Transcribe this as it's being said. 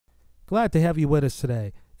Glad to have you with us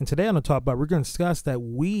today. And today on the Talk About, we're going to discuss that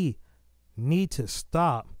we need to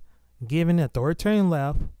stop giving the authoritarian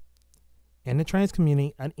left and the trans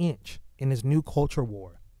community an inch in this new culture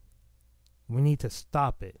war. We need to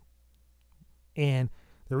stop it. And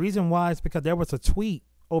the reason why is because there was a tweet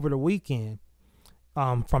over the weekend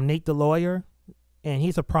from Nate the lawyer, and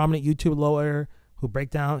he's a prominent YouTube lawyer who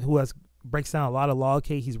breaks down a lot of law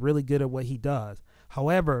cases. He's really good at what he does.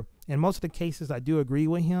 However, in most of the cases, I do agree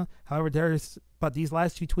with him. However, but these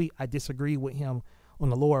last two tweets, I disagree with him on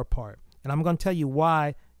the lower part. And I'm going to tell you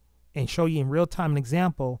why and show you in real time an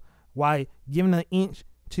example why giving an inch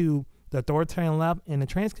to the authoritarian left and the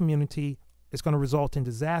trans community is going to result in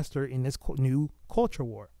disaster in this new culture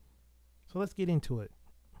war. So let's get into it.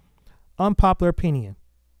 Unpopular opinion.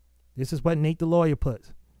 This is what Nate the lawyer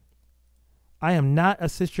puts. I am not a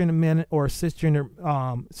cisgender man or a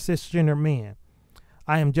cisgender man.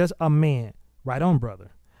 I am just a man. Right on,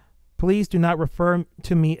 brother. Please do not refer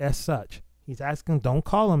to me as such. He's asking, don't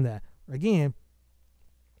call him that. Again,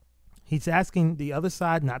 he's asking the other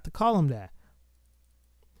side not to call him that.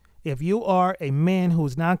 If you are a man who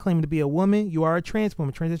is now claiming to be a woman, you are a trans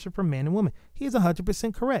woman, transition from man and woman. He is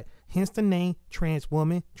 100% correct. Hence the name trans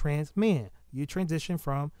woman, trans man. You transition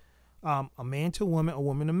from a man to a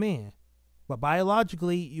woman to man. But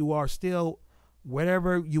biologically, you are still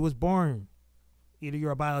whatever you was born. Either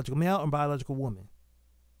you're a biological male or a biological woman.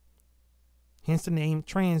 Hence the name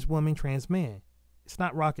trans woman, trans man. It's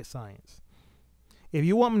not rocket science. If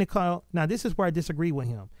you want me to call, now this is where I disagree with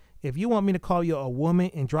him. If you want me to call you a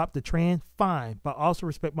woman and drop the trans, fine, but also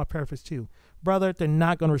respect my preference too. Brother, they're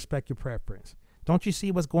not going to respect your preference. Don't you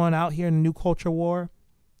see what's going out here in the new culture war?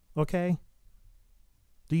 Okay?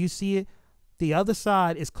 Do you see it? The other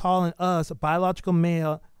side is calling us a biological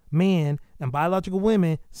male, man, and biological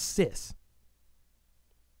women cis.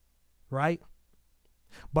 Right?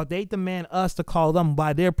 But they demand us to call them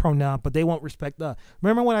by their pronoun, but they won't respect us.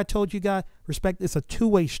 Remember when I told you guys, respect is a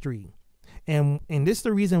two-way street. And this is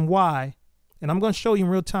the reason why, and I'm going to show you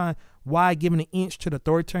in real time why giving an inch to the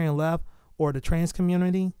authoritarian left or the trans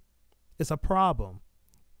community is a problem.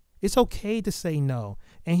 It's okay to say no.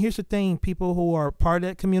 And here's the thing, people who are part of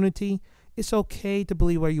that community, it's okay to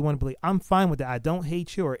believe what you want to believe. I'm fine with that. I don't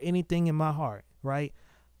hate you or anything in my heart, right?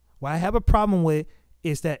 What I have a problem with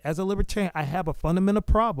is that as a libertarian, I have a fundamental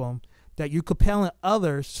problem that you're compelling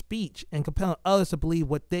others' speech and compelling others to believe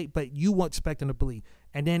but you won't expect them to believe.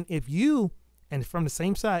 And then if you, and from the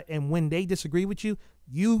same side, and when they disagree with you,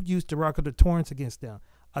 you use derogatory against them.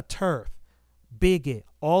 A turf, bigot,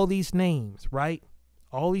 all these names, right?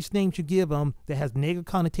 All these names you give them that has negative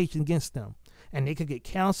connotation against them. And they could get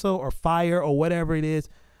counsel or fire or whatever it is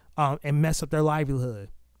and mess up their livelihood.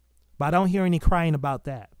 But I don't hear any crying about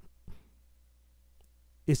that.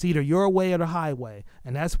 It's either your way or the highway.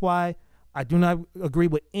 And that's why I do not agree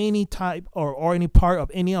with any type or any part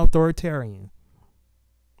of any authoritarian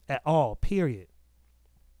at all, period.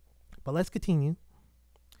 But let's continue.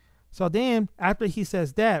 So then after he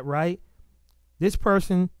says that, right, this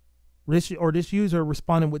person this user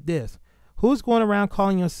responded with this. Who's going around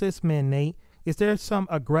calling you a cis man, Nate? Is there some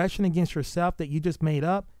aggression against yourself that you just made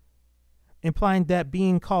up? Implying that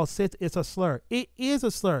being called cis is a slur. It is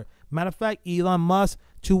a slur. Matter of fact, Elon Musk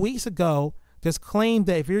 2 weeks ago just claimed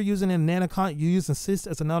that if you're using an anaconda, you're using cis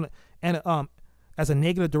as a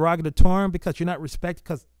negative derogatory term because you're not respected.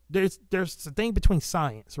 Because there's a thing between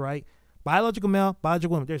science, right? Biological male,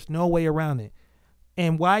 biological woman. There's no way around it.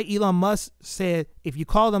 And why Elon Musk said if you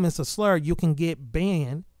call them as a slur, you can get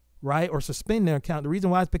banned, right, or suspend their account. The reason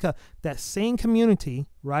why is because that same community,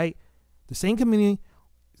 right, the same community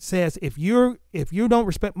says if you don't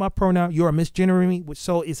respect my pronoun, you're misgendering me, which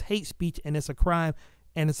so is hate speech and it's a crime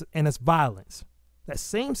and it's violence. That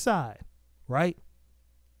same side, right?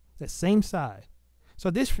 That same side. So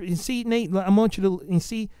this, you see, Nate, I want you to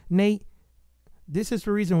see, Nate, this is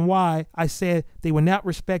the reason why I said they will not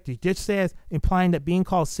respect you. Just says implying that being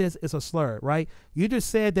called cis is a slur, right? You just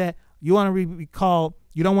said that you want to be called,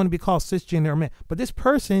 you don't want to be called cisgender or man, but this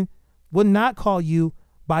person would not call you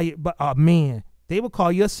by a man. They will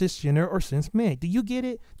call you a cisgender or cis man. Do you get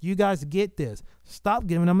it? Do you guys get this? Stop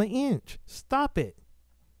giving them an inch. Stop it.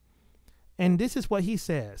 And this is what he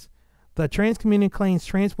says. The trans community claims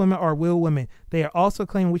trans women are real women. They are also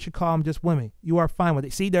claiming we should call them just women. You are fine with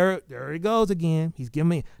it. See, there he goes again. He's giving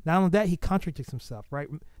me, not only that, he contradicts himself, right?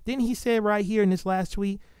 Didn't he say right here in this last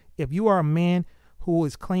tweet, if you are a man who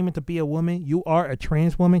is claiming to be a woman, you are a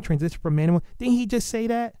trans woman, transition from man and woman. Didn't he just say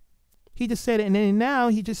that? He just said it, and then now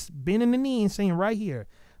he just bending the knee and saying right here,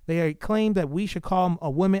 they claim that we should call them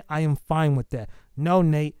a woman. I am fine with that. No,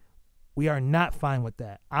 Nate, we are not fine with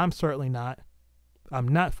that. I'm certainly not. I'm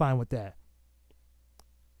not fine with that.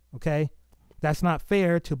 Okay? That's not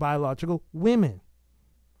fair to biological women.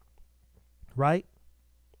 Right?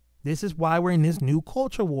 This is why we're in this new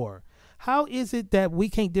culture war. How is it that we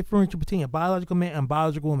can't differentiate between a biological man and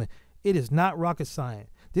biological woman? It is not rocket science.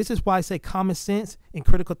 This is why I say common sense and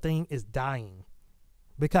critical thinking is dying.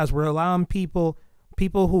 Because we're allowing people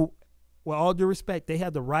who, with all due respect, they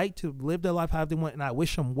have the right to live their life however they want, and I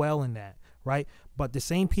wish them well in that, right? But the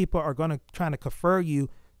same people are going to try to confer you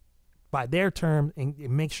by their terms and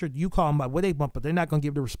make sure you call them by what they want, but they're not going to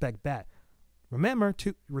give the respect back. Remember,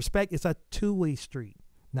 respect is a two-way street,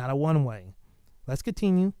 not a one-way. Let's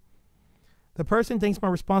continue. The person thinks my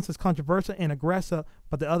response is controversial and aggressive,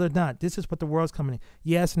 but the other not. This is what the world's coming in.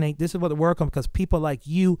 Yes, Nate, this is what the world comes because people like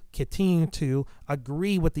you continue to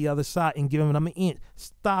agree with the other side and give them an inch.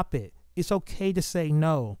 Stop it. It's okay to say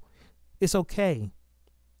no. It's okay.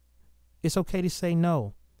 It's okay to say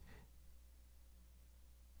no.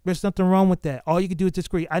 There's nothing wrong with that. All you can do is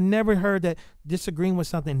disagree. I never heard that disagreeing with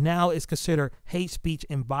something now is considered hate speech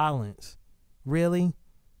and violence. Really?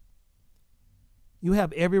 You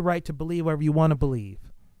have every right to believe whatever you want to believe.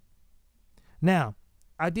 Now,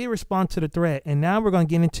 I did respond to the thread, and now we're going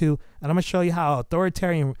to get into, and I'm going to show you how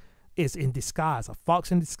authoritarian is in disguise, a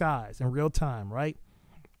fox in disguise in real time, right?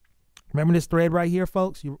 Remember this thread right here,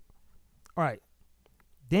 folks? All right.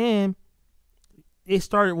 Then it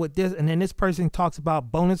started with this, and then this person talks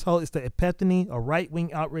about bonus hole is the epiphany of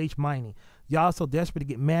right-wing outrage mining. Y'all so desperate to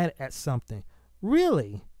get mad at something.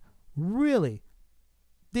 Really? Really?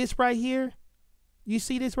 This right here? You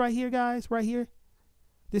see this right here, guys? Right here?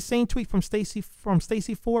 This same tweet from Stacey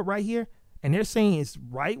Ford right here, and they're saying it's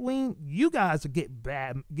right wing. You guys will get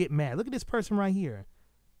mad. Look at this person right here.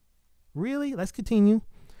 Really? Let's continue.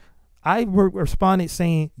 I responded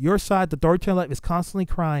saying your side, the authoritarian left, is constantly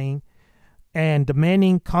crying and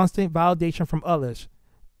demanding constant validation from others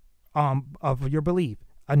of your belief.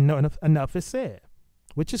 Enough is said,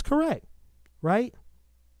 which is correct, right?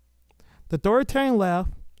 The authoritarian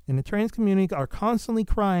left and the trans community are constantly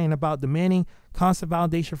crying about demanding constant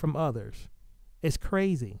validation from others. It's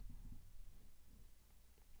crazy.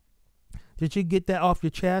 Did you get that off your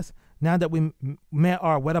chest? Now that we met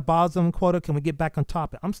our whataboutism quota, can we get back on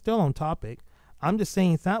topic? I'm still on topic. I'm just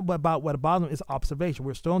saying it's not about whataboutism, it's observation.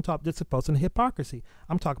 We're still on topic. This is supposed to be hypocrisy.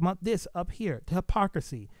 I'm talking about this up here, the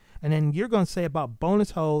hypocrisy. And then you're going to say about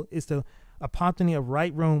bonus hole is the epiphany of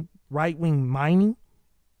right-wing mining.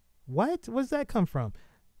 What? Where does that come from?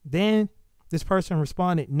 Then this person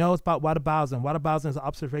responded, no, it's about whataboutism. Whataboutism is an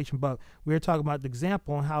observation, but we're talking about the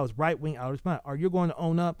example on how it's right-wing outrage. Are you going to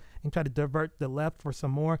own up and try to divert the left for some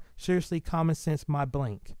more? Seriously, common sense, my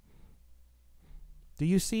blank. Do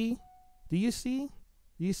you see? Do you see?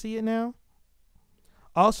 Do you see it now?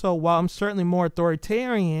 Also, while I'm certainly more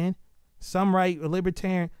authoritarian, some right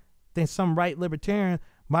libertarian than some right libertarian,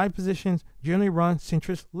 my positions generally run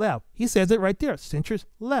centrist left. He says it right there, centrist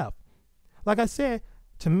left. Like I said,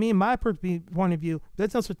 to me, my point of view,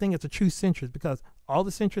 there's no such thing as a true centrist because all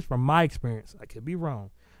the centrists, from my experience, I could be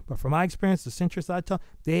wrong, but from my experience, the centrists I tell,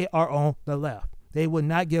 they are on the left. They would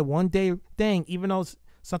not get one day thing, even though it's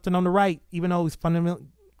something on the right, even though it's fundamentally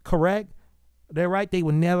correct, they're right, they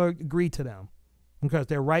would never agree to them because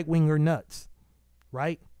they're right-winger nuts,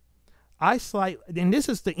 right? And this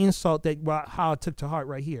is the insult that how I took to heart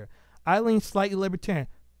right here. I lean slightly libertarian.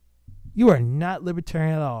 You are not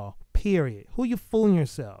libertarian at all. Period. Who you fooling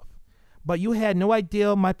yourself? But you had no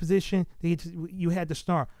idea my position. You had to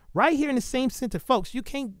snarl right here in the same sentence, folks. You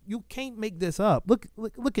can't make this up. Look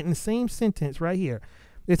at in the same sentence right here.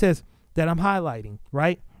 It says that I'm highlighting.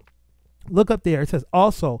 Right. Look up there. It says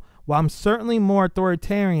also while I'm certainly more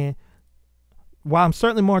authoritarian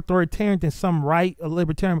than some right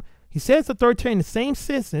libertarian. He says authoritarian in the same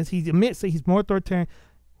sentence. He admits that he's more authoritarian.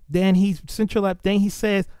 Then he's central left. Then he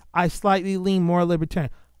says I slightly lean more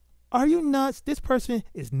libertarian. Are you nuts? This person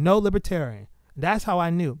is no libertarian. That's how I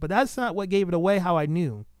knew. But that's not what gave it away how I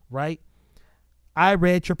knew, right? I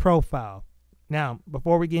read your profile. Now,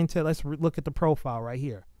 before we get into it, let's look at the profile right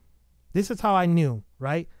here. This is how I knew,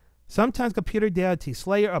 right? Sometimes computer deity,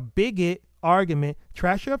 slayer, a bigot, argument,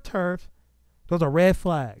 trasher of turf, those are red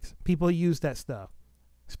flags. People use that stuff.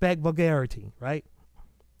 Expect vulgarity, right?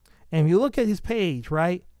 And if you look at his page,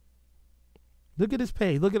 right? Look at his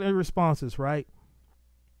page. Look at the responses, right?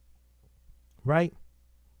 Right?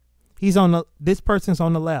 This person's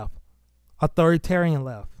on the left. Authoritarian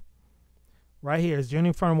left. Right here is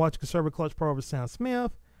Junior Firm Watch Conservative Clutch Pro over Sam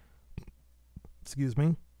Smith. Excuse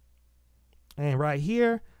me. And right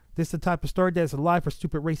here, this is the type of story that's alive for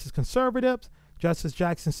stupid racist conservatives. Justice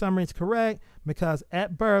Jackson's summary is correct because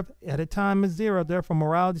at birth, at a time is zero. Therefore,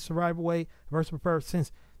 morality, survival weight, versus birth,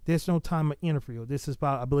 since there's no time of interview. This is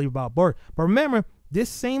about, I believe, about birth. But remember, this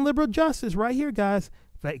same liberal justice right here, guys,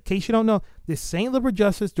 in case you don't know, this same liberal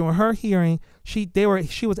justice during her hearing, she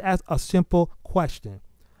was asked a simple question.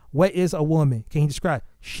 What is a woman? Can you describe?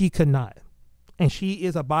 She could not. And she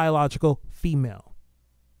is a biological female.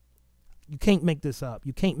 You can't make this up.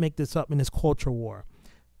 You can't make this up in this culture war.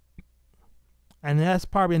 And that's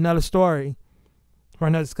probably another story for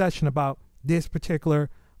another discussion about this particular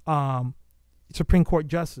Supreme Court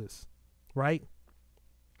justice, right?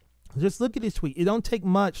 Just look at this tweet. It don't take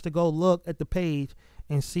much to go look at the page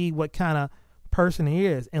and see what kind of person he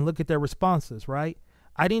is and look at their responses, right?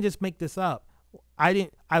 I didn't just make this up. I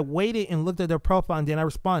waited and looked at their profile and then I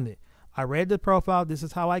responded. I read the profile. This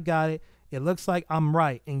is how I got it. It looks like I'm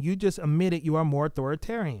right. And you just admitted you are more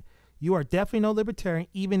authoritarian. You are definitely no libertarian,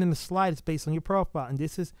 even in the slightest, based on your profile. And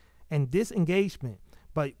this engagement,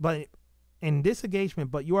 but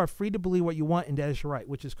you are free to believe what you want, and that is right,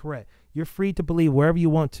 which is correct. You're free to believe wherever you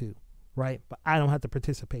want to, right? But I don't have to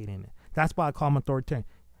participate in it. That's why I call him authoritarian.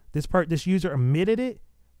 This user admitted it,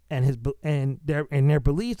 and their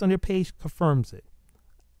beliefs on their page confirms it.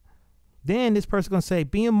 Then this person's gonna say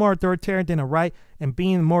being more authoritarian than a right and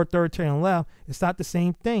being more authoritarian left, it's not the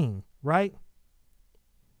same thing, right?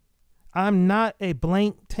 I'm not a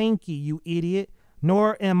blank tanky, you idiot,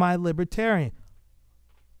 nor am I libertarian.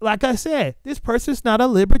 Like I said, this person's not a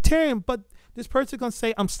libertarian, but this person's gonna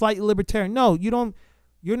say I'm slightly libertarian. No, you don't.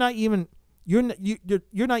 You're not even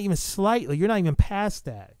slightly. You're not even past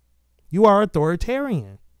that. You are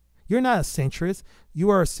authoritarian. You're not a centrist. You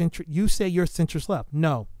are a centrist. You say you're centrist left.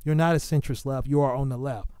 No, you're not a centrist left. You are on the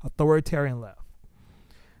left, authoritarian left.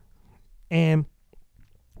 And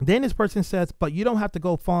then this person says, but you don't have to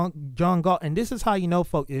go John Galt. And this is how you know,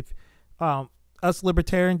 folks, if us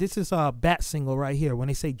libertarian, this is a bat single right here. When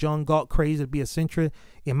they say John Galt crazy to be a centrist,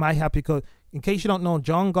 it might have to go. In case you don't know,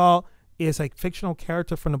 John Galt is a fictional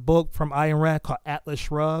character from the book from Ayn Rand called Atlas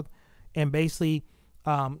Shrugged. And basically,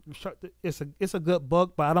 it's a good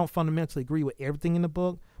book, but I don't fundamentally agree with everything in the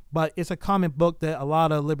book. But it's a common book that a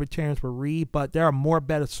lot of libertarians will read. But there are more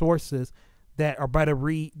better sources that are better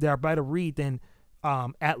read than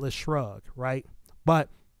Atlas Shrugged, right? But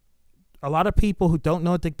a lot of people who don't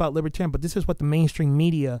know anything about libertarian, but this is what the mainstream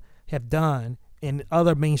media have done and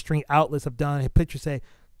other mainstream outlets have done. And pictures say,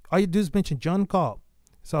 all you do is mention John Galt.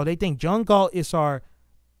 So they think John Galt is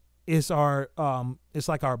it's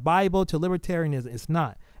like our Bible to libertarianism. It's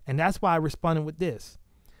not. And that's why I responded with this.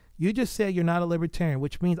 You just said you're not a libertarian,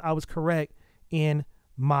 which means I was correct in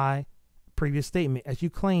my previous statement, as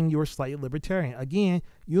you claim you are slightly libertarian. Again,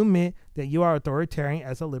 you admit that you are authoritarian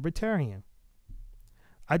as a libertarian.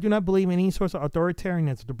 I do not believe in any source of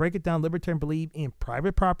authoritarianism. To break it down, libertarians believe in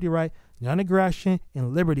private property right, non-aggression,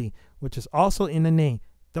 and liberty, which is also in the name.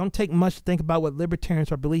 Don't take much to think about what libertarians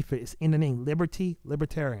are belief is. It's in the name, liberty,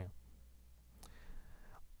 libertarian.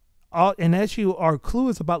 And as you are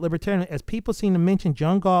clueless about libertarian, as people seem to mention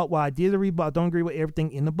John Galt, while I did read, but I don't agree with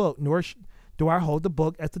everything in the book, nor do I hold the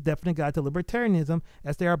book as the definite guide to libertarianism,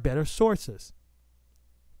 as there are better sources.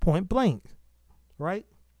 Point blank, right?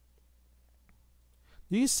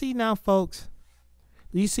 Do you see now, folks?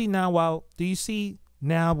 Do you see now why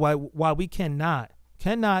we cannot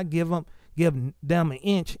give them an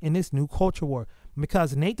inch in this new culture war?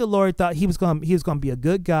 Because Nate Delore thought he was gonna be a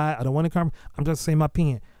good guy. I don't want to come. I'm just saying my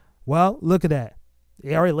opinion. Well, look at that.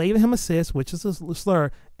 They already labeled him a cis, which is a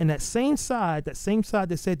slur. And that same side that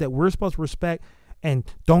said that we're supposed to respect and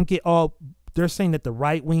don't get all. They're saying that the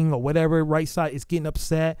right wing or whatever right side is getting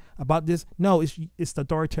upset about this. No, it's the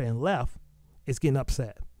authoritarian left is getting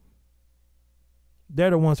upset.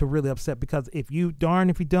 They're the ones who are really upset, because if you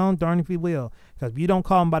don't, darn if you will. Because if you don't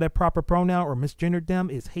call them by their proper pronoun or misgendered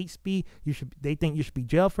them, it's hate speech. They think you should be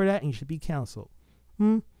jailed for that and you should be counseled.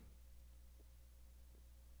 And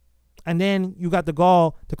then you got the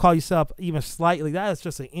gall to call yourself even slightly. That is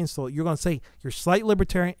just an insult. You're going to say you're slightly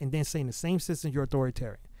libertarian and then saying the same system you're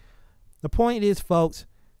authoritarian. The point is, folks,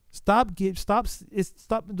 stop giving these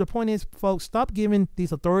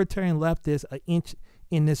authoritarian leftists an inch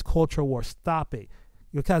in this culture war. Stop it.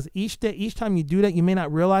 Because each time you do that, you may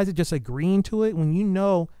not realize it, just agreeing to it. When you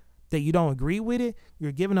know that you don't agree with it,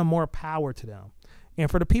 you're giving them more power to them. And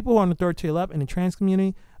for the people who are on the authoritarian left and the trans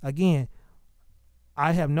community, again,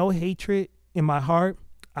 I have no hatred in my heart.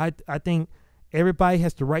 I think everybody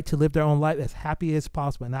has the right to live their own life as happy as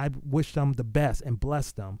possible, and I wish them the best and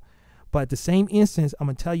bless them. But at the same instance, I'm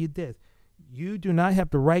going to tell you this. You do not have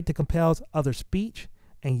the right to compel other speech,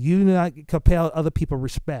 and you do not compel other people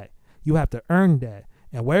respect. You have to earn that.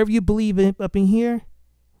 And wherever you believe in up in here,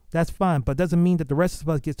 that's fine. But doesn't mean that the rest of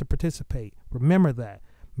us gets to participate. Remember that.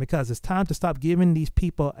 Because it's time to stop giving these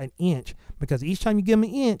people an inch. Because each time you give them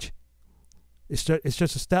an inch, it's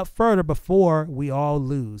just a step further before we all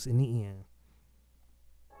lose in the end.